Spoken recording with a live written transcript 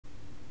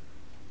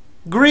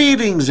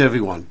Greetings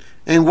everyone,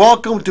 and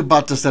welcome to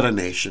Batocera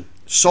Nation.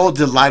 So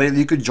delighted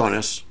you could join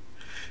us.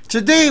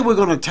 Today we're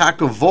going to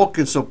tackle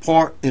Vulkan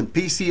support in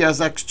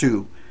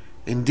PCSX2.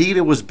 Indeed,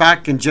 it was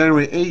back in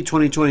January 8,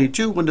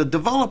 2022 when the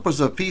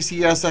developers of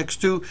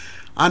PCSX2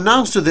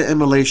 announced to the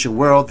emulation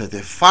world that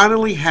they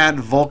finally had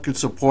Vulkan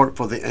support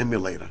for the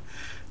emulator.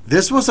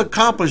 This was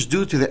accomplished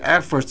due to the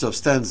efforts of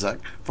Stenzek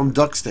from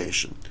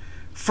DuckStation.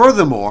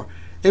 Furthermore,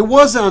 it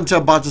wasn't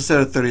until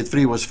Batocera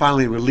 33 was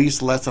finally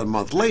released less than a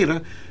month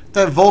later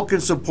that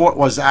Vulkan support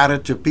was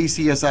added to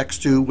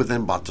PCSX2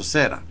 within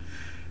Batocera.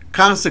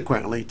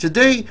 Consequently,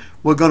 today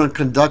we're going to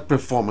conduct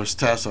performance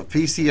tests of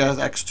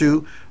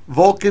PCSX2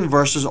 Vulkan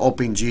versus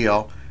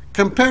OpenGL,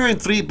 comparing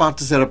three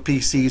Batocera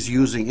PCs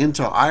using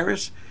Intel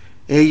Iris,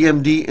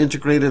 AMD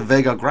integrated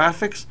Vega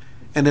graphics,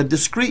 and a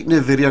discrete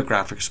Nvidia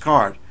graphics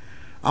card.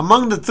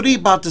 Among the three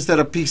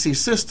Batocera PC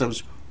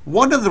systems,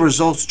 one of the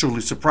results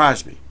truly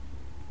surprised me.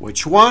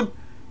 Which one?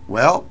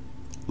 Well,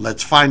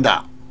 let's find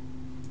out.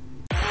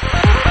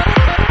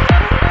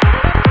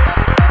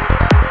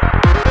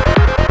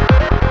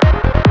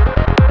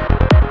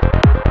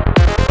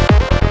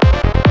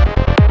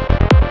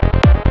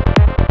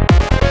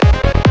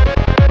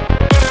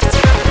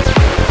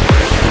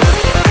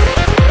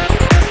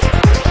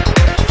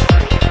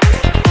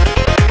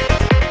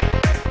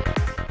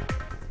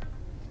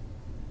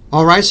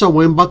 Alright, so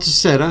we're in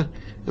Batocera,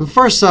 and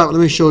first up, let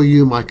me show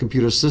you my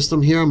computer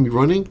system here I'm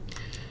running.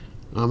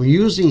 I'm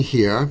using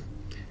here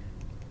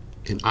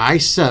an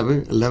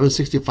i7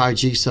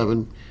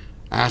 1165G7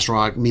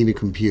 ASRock mini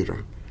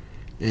computer,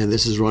 and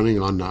this is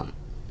running on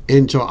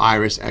Intel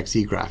Iris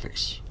Xe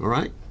graphics.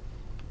 Alright,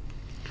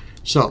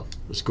 so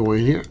let's go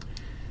in here.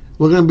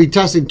 We're going to be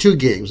testing two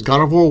games, God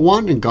of War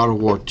 1 and God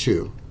of War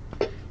 2.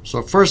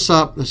 So first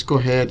up, let's go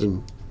ahead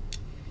and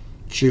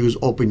choose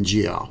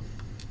OpenGL.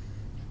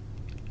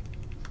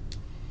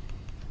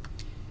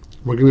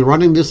 We're going to be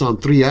running this on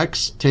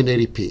 3x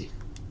 1080p.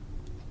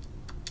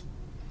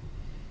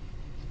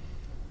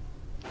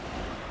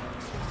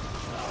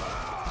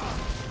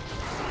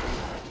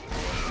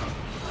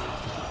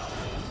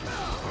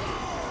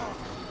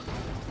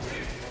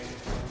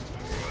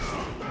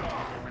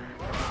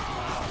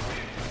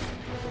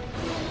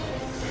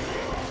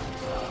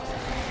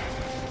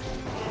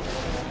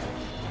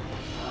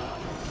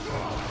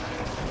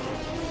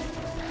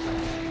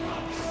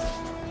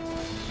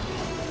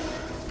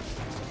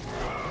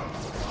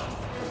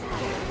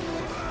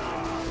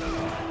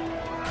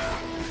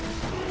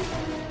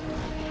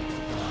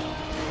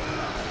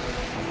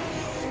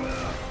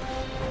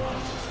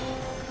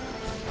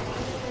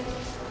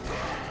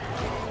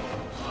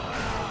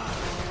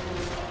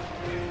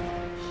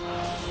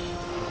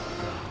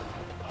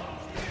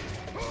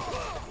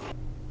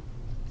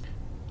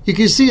 You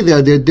can see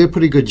there they did a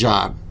pretty good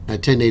job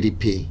at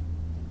 1080p.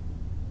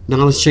 Now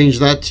let's change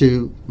that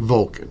to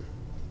Vulkan.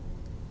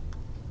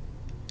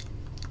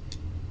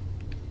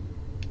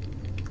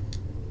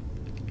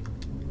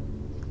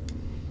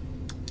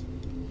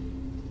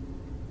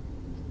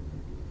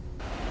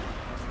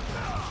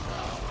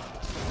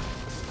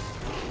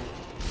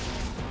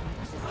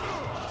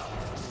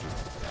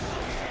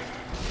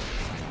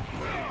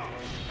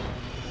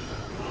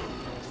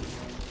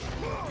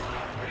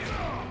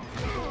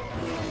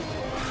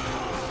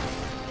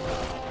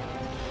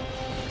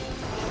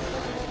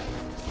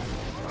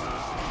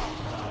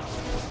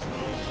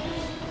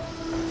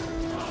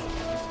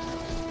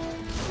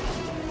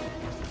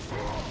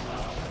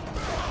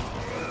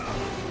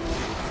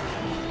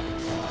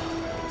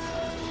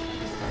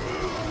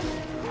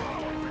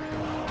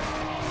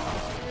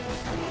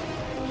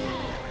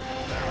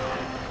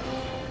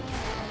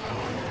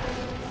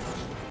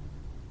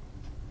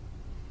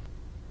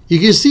 You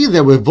can see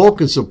that with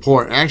Vulkan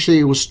support, actually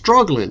it was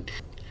struggling.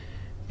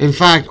 In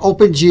fact,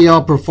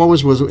 OpenGL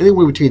performance was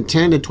anywhere between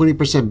 10 to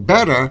 20%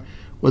 better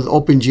with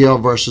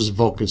OpenGL versus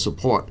Vulkan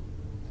support.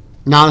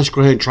 Now let's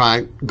go ahead and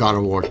try God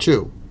of War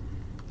 2.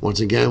 Once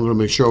again, we're going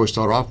to make sure we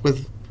start off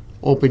with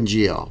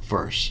OpenGL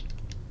first.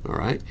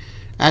 Alright,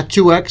 at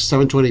 2x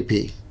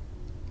 720p.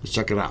 Let's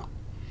check it out.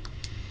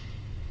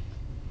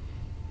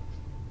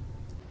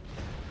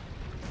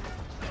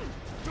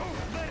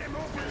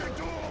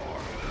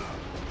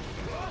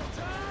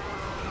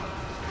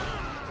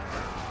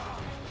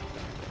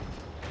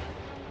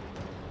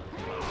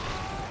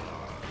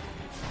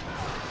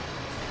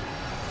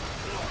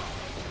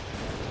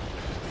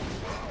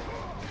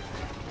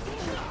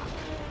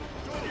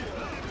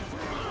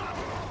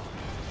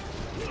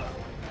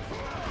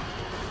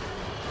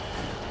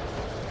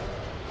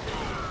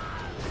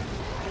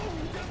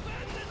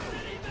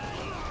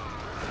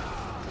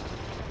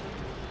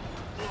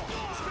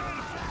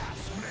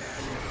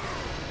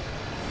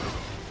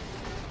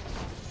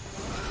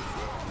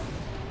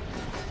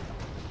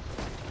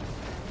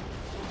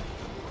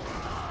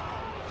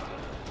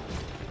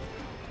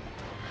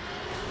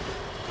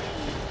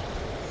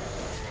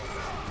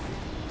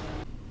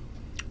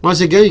 Once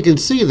again, you can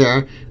see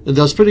there it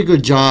does a pretty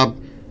good job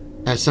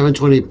at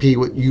 720p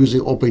with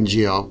using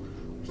OpenGL.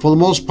 For the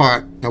most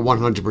part, at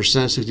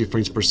 100%, 60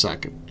 frames per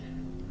second.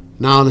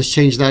 Now let's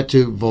change that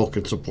to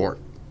Vulcan support.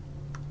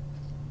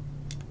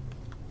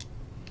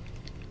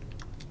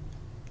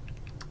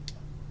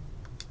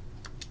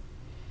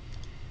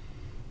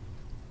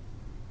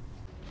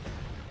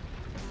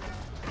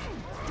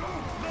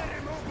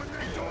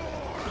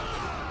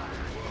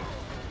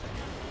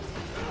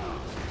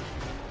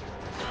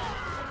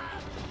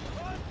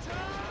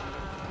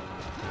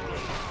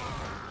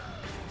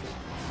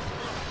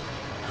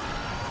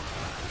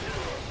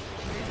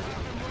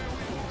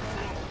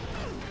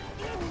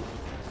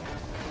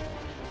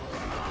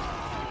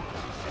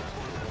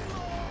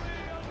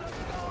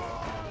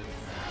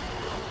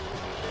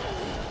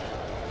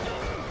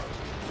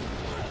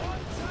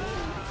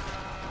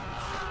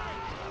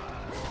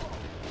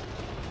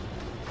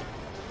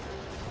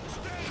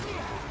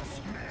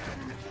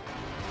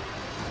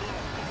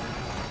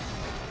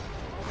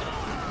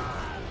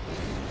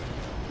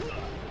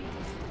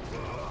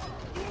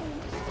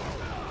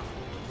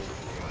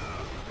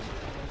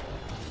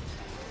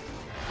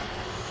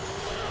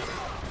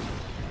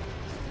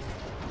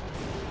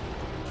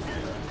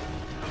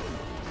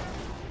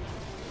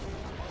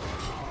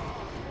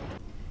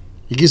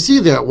 You can see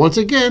that once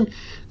again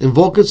in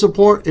Vulcan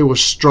support it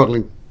was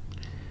struggling.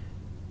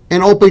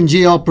 And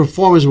OpenGL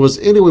performance was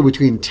anywhere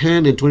between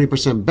 10 and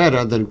 20%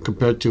 better than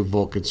compared to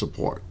Vulcan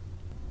support.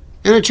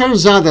 And it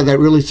turns out that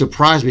really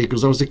surprised me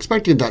because I was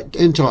expecting that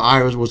Intel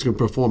Iris was going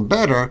to perform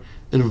better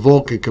in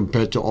Vulcan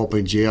compared to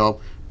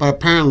OpenGL, but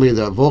apparently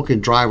the Vulcan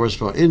drivers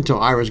for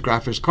Intel Iris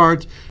graphics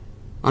cards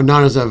are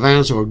not as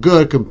advanced or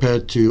good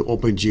compared to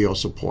OpenGL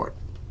support.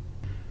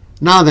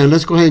 Now then,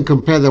 let's go ahead and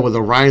compare that with a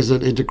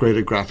Ryzen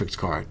integrated graphics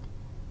card.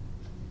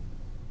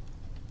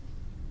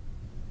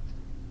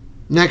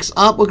 Next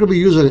up, we're going to be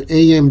using an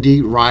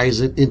AMD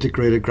Ryzen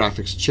integrated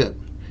graphics chip.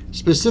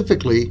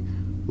 Specifically,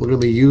 we're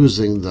going to be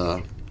using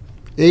the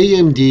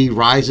AMD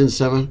Ryzen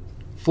 7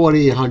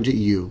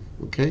 4800U.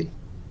 Okay.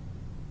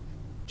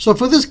 So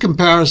for this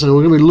comparison,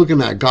 we're going to be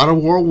looking at God of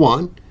War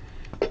 1,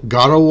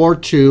 God of War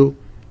 2,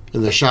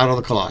 and the Shadow of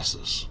the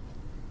Colossus.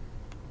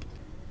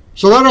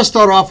 So let us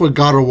start off with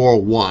God of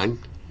War 1.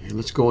 And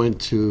let's go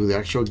into the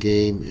actual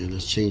game and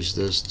let's change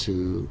this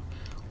to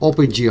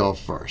OpenGL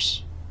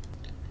first.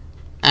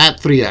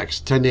 At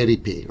 3x,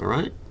 1080p, all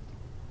right?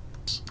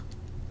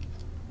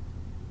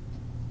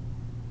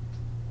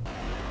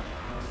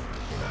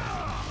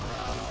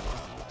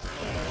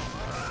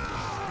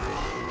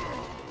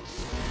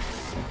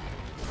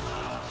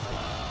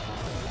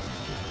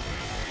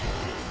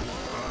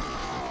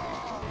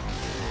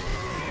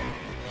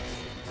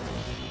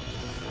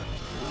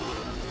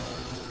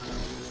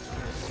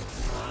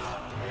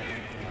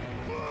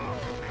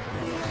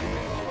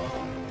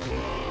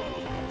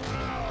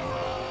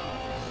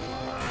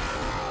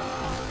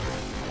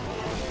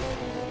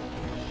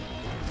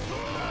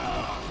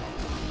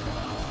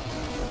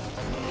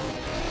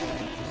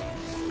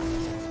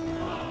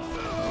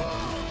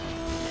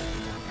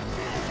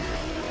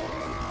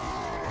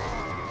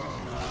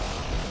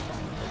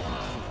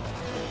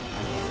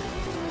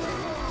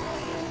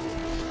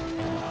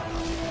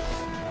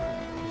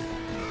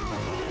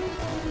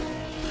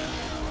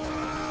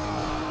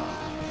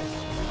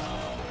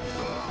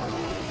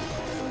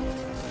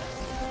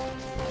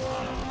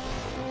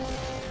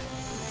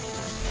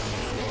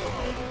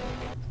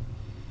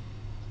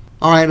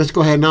 All right, let's go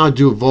ahead now and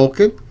do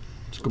Vulcan.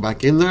 Let's go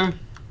back in there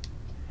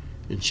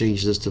and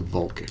change this to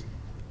Vulcan.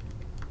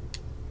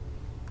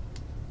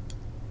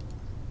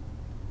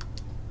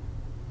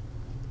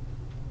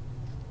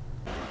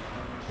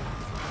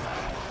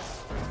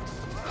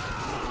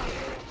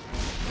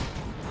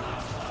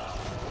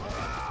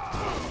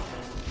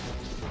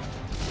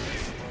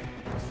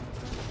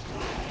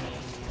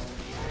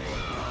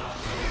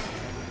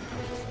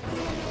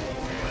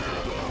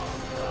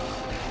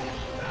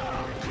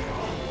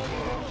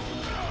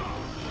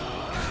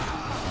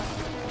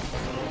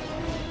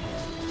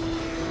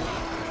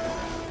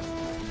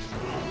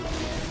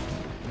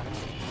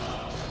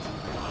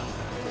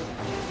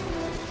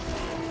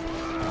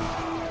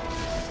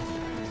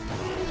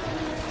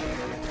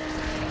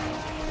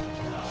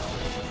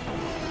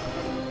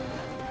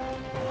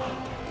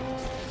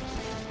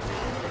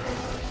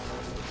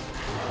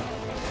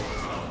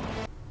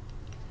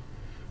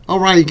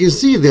 Alright, you can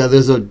see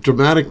there's a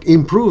dramatic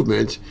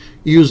improvement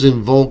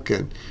using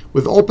Vulcan.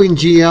 With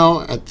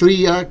OpenGL at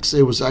 3x,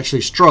 it was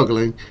actually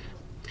struggling.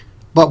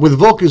 But with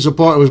Vulcan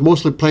support, it was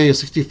mostly playing at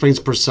 60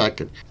 frames per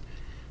second.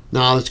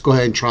 Now let's go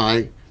ahead and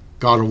try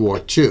God of War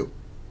 2.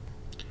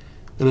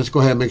 And let's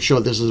go ahead and make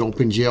sure this is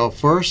OpenGL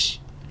first.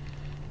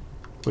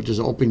 Which is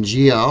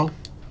OpenGL.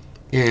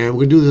 And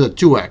we're going to do this at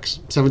 2x,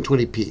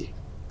 720p.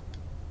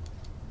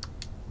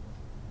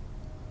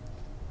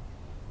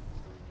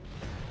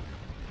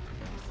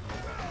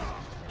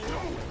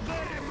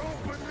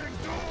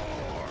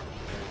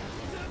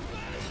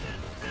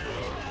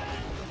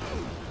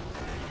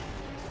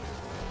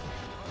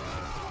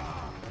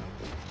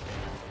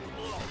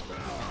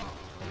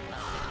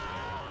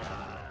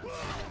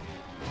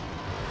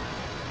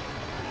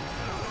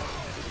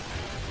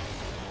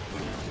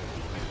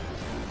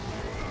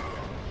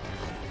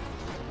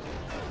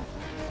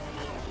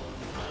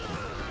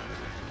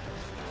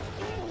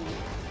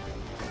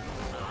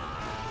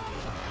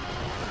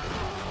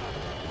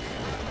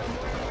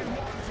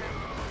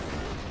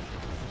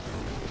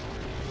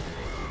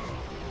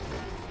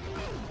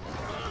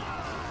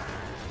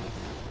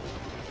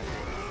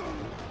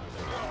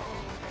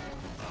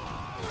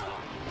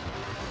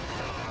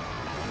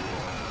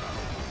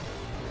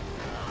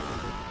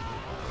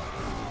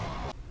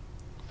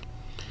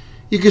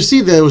 You can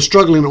see that it was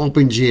struggling in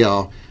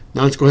OpenGL.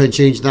 Now let's go ahead and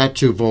change that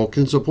to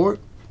Vulkan support.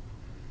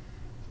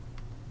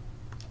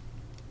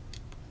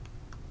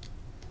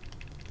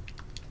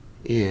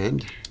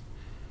 And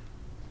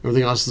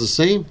everything else is the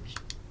same.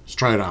 Let's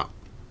try it out.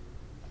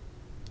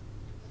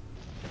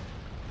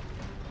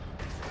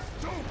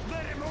 Don't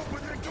let him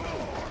open the door!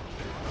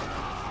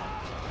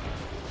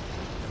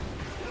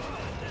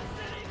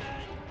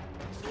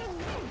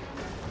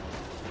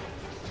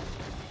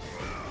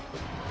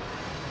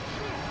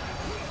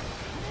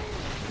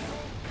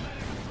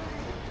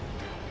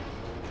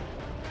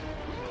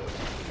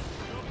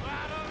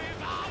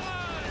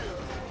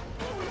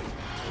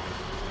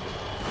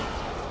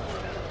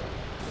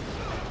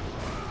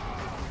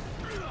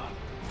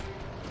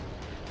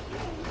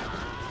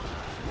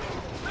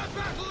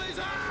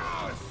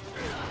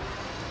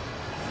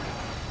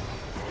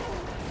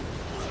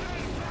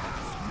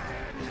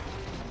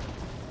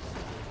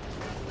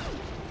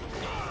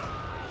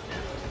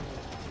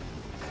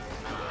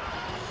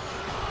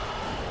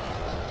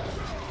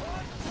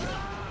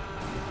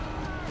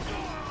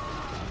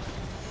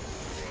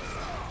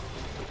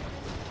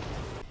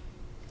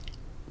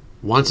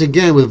 Once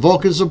again, with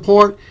Vulkan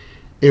support,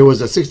 it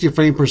was at 60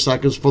 frames per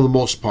second for the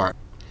most part,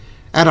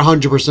 at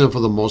 100%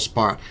 for the most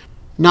part.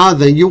 Now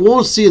then, you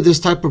won't see this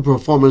type of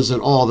performance in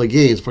all the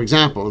games. For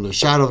example, in the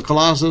Shadow of the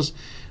Colossus,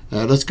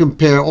 let's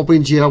compare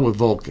OpenGL with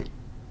Vulkan.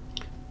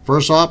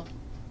 First off,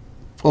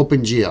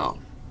 OpenGL.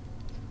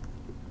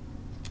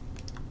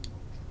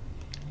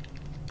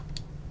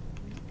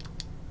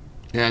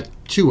 At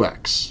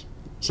 2x,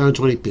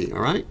 720p,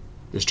 all right?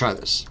 Let's try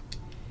this.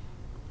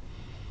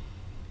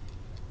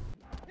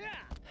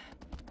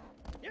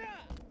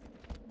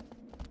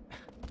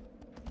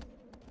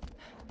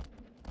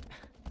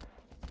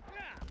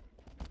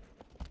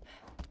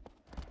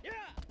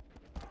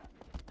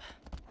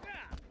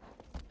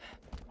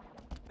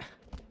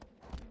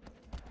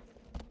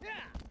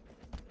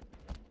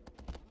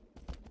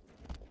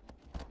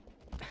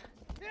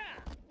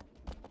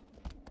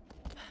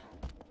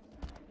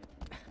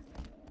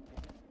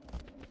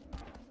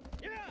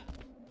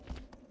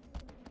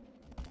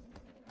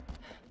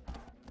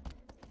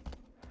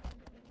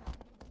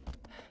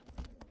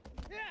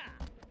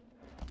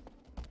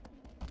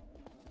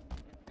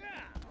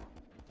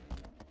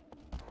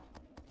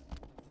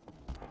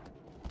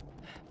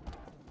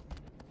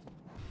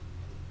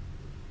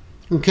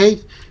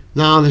 Okay,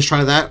 now let's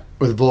try that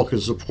with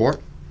Vulkan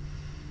support.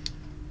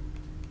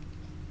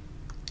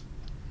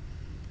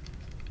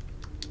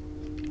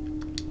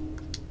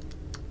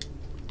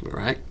 All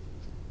right.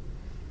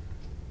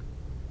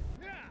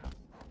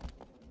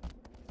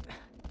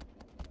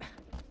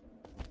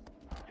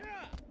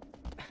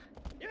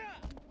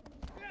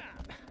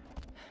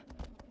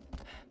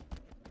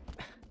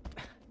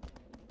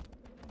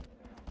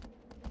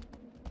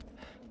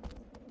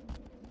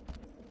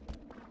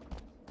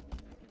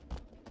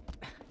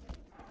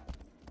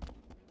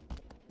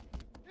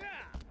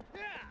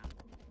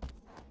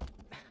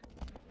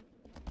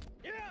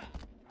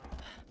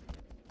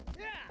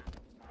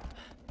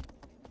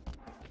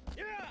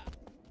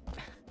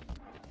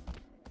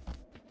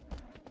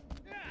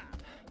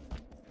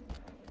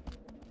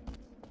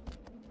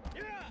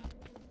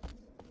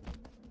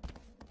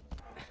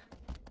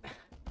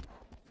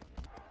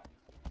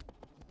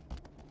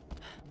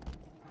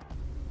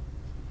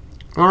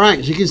 All right,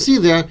 as you can see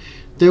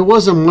there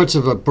wasn't much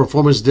of a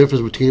performance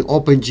difference between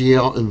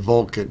OpenGL and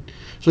Vulkan.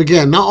 So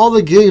again, not all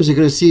the games you're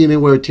going to see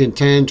anywhere between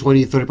 10,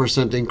 20,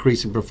 30%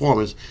 increase in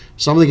performance.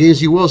 Some of the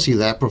games you will see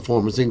that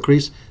performance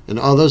increase, and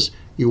others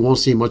you won't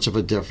see much of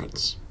a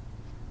difference.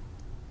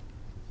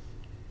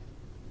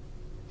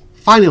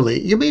 Finally,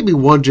 you may be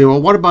wondering,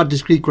 well, what about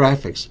discrete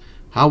graphics?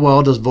 How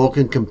well does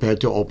Vulkan compare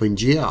to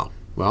OpenGL?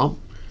 Well,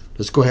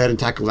 let's go ahead and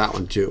tackle that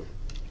one too.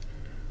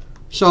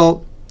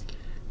 So,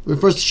 let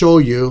me first show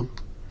you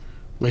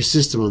my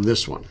system on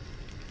this one.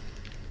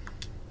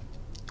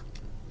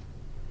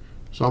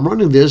 So I'm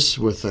running this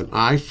with an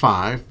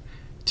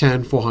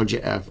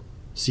i5-10400F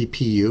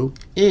CPU,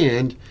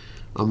 and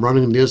I'm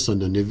running this on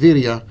the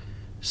Nvidia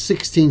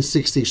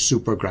 1660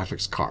 Super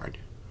graphics card.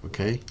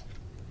 Okay.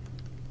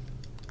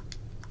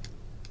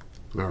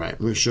 All right,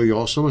 let me show you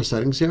also my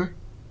settings here.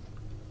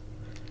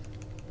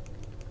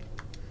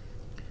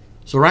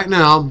 So right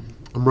now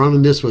I'm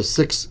running this with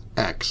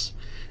 6x.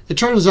 It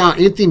turns out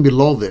anything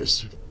below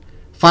this,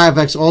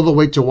 5x all the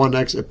way to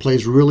 1x, it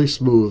plays really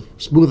smooth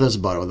as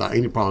butter without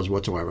any problems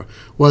whatsoever,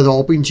 whether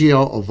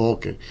OpenGL or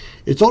Vulkan.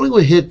 It's only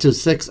when it hit to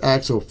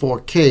 6x or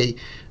 4K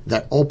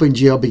that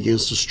OpenGL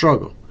begins to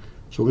struggle.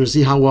 So we're going to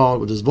see how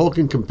well does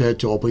Vulkan compared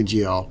to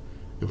OpenGL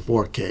in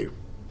 4K.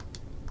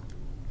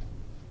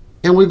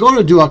 And we're going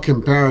to do a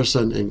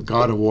comparison in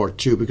God of War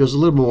 2 because it's a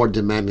little more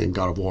demanding than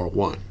God of War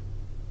 1.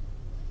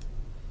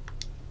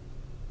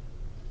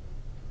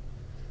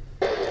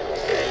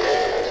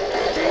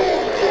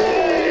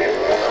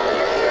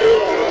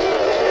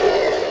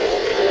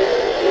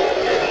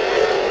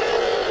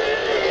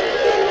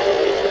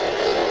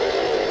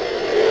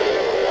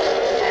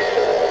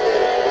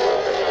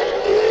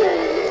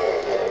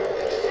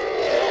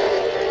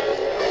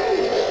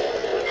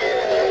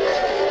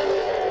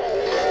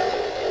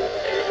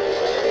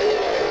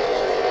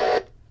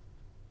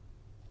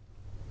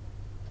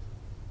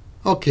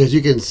 Okay, as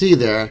you can see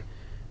there,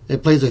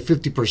 it plays at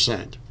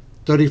 50%,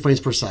 30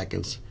 frames per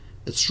second.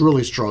 It's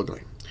really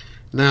struggling.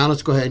 Now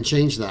let's go ahead and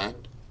change that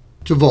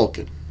to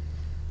Vulcan.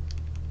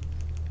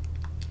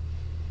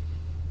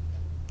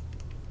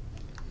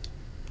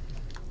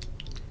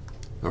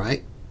 All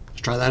right,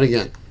 let's try that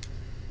again.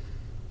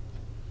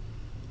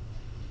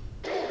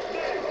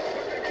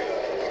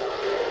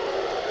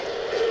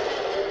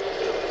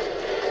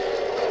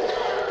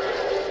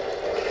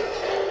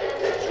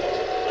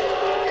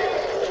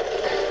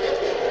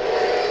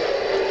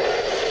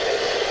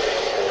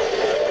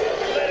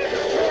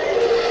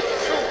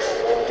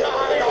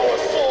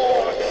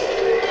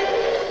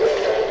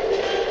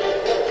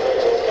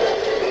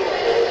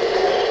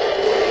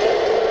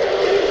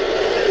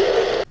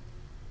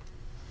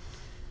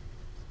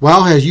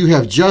 Well, as you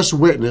have just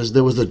witnessed,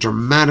 there was a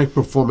dramatic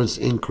performance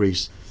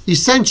increase.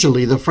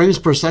 Essentially, the frames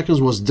per second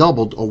was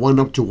doubled or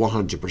went up to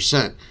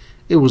 100%.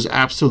 It was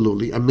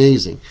absolutely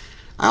amazing.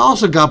 I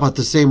also got about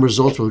the same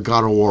results with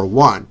God of War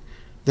 1.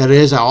 That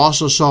is, I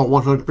also saw a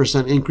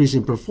 100% increase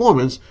in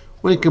performance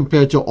when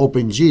compared to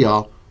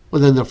OpenGL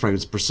within the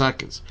frames per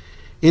second.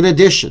 In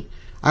addition,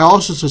 I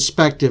also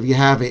suspect if you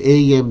have an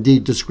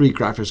AMD discrete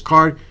graphics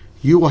card,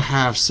 you will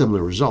have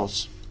similar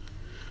results.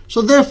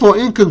 So therefore,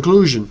 in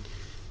conclusion,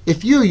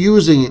 if you're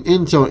using an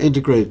Intel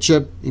integrated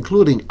chip,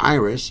 including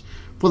Iris,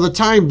 for the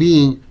time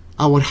being,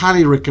 I would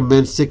highly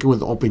recommend sticking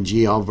with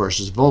OpenGL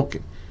versus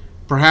Vulkan.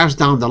 Perhaps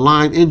down the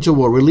line, Intel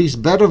will release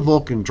better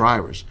Vulkan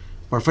drivers,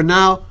 but for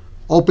now,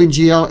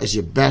 OpenGL is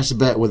your best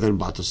bet within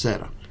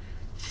Batocera.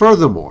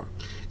 Furthermore,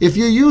 if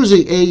you're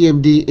using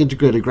AMD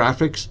integrated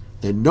graphics,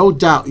 then no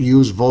doubt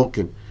use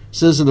Vulkan,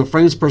 since in the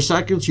frames per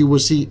second, you will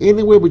see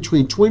anywhere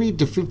between 20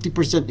 to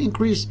 50%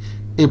 increase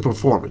in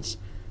performance.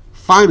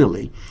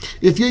 Finally,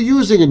 if you're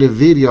using an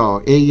Nvidia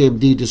or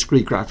AMD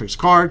discrete graphics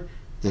card,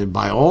 then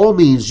by all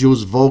means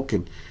use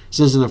Vulkan,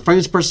 since in the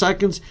frames per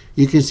second,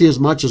 you can see as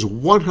much as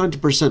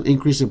 100%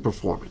 increase in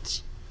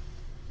performance.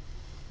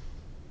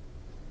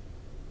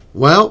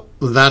 Well,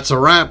 that's a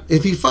wrap.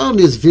 If you found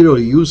this video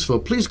useful,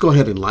 please go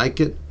ahead and like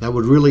it. That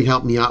would really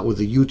help me out with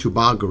the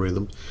YouTube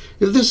algorithm.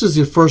 If this is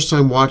your first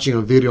time watching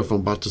a video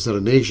from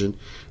Batocera Nation,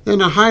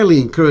 then I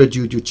highly encourage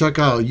you to check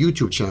out our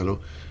YouTube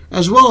channel,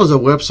 as well as our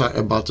website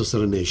at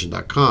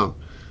BatoCeraNation.com.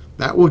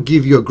 That will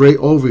give you a great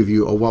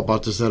overview of what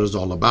Batocera is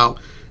all about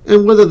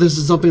and whether this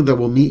is something that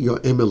will meet your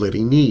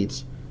emulating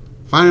needs.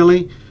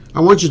 Finally,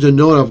 I want you to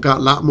know that I've got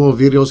a lot more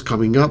videos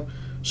coming up,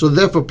 so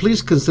therefore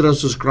please consider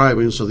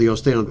subscribing so that you'll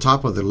stay on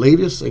top of the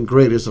latest and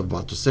greatest of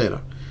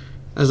Batocera.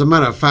 As a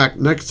matter of fact,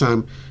 next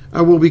time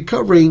I will be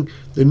covering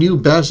the new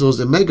bezels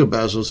and mega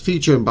bezels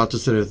featured in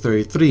Batocera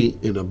 33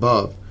 and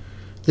above.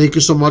 Thank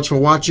you so much for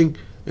watching,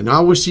 and I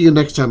will see you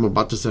next time on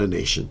Batocera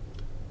Nation.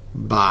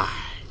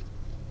 Bye.